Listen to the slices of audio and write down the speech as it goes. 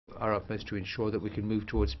our utmost to ensure that we can move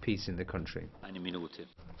towards peace in the country.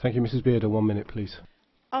 Thank you, Mrs. Bearder. 1 minute, please.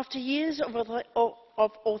 After years of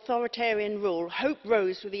authoritarian rule, hope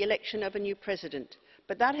rose with the election of a new president.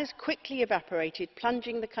 But that has quickly evaporated,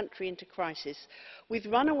 plunging the country into crisis. With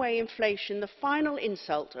runaway inflation, the final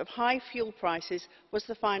insult of high fuel prices was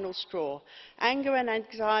the final straw. Anger and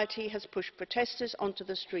anxiety has pushed protesters onto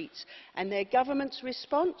the streets, and their government's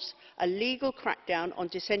response? A legal crackdown on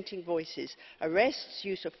dissenting voices. Arrests,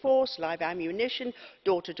 use of force, live ammunition,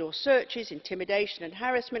 door-to-door searches, intimidation and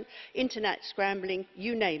harassment, internet scrambling,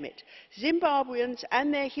 you name it. Zimbabweans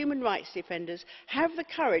and their human rights defenders have the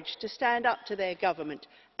courage to stand up to their government,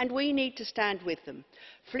 and we need to stand with them.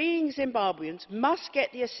 Fleeing Zimbabweans must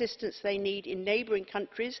get the assistance they need in neighbouring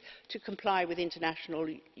countries to comply with international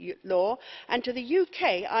law, and to the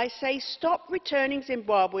UK I say stop returning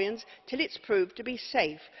Zimbabweans till it's proved to be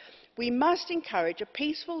safe. We must encourage a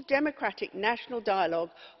peaceful, democratic national dialogue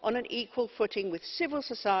on an equal footing with civil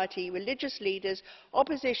society, religious leaders,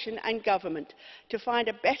 opposition and government to find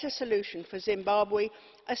a better solution for Zimbabwe,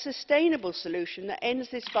 a sustainable solution that ends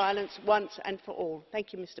this violence once and for all.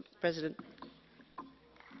 Thank you, Mr. President.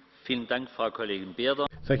 Thank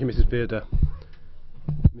you, Mrs. Bearder.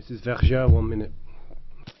 Mrs. Vergiat, 1 minute.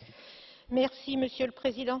 Merci, Monsieur le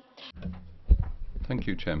Président. Thank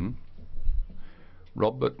you, Chairman.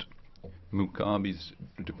 Robert Mugabe's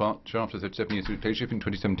departure after 37 years of dictatorship in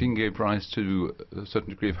 2017 gave rise to a certain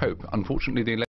degree of hope. Unfortunately, the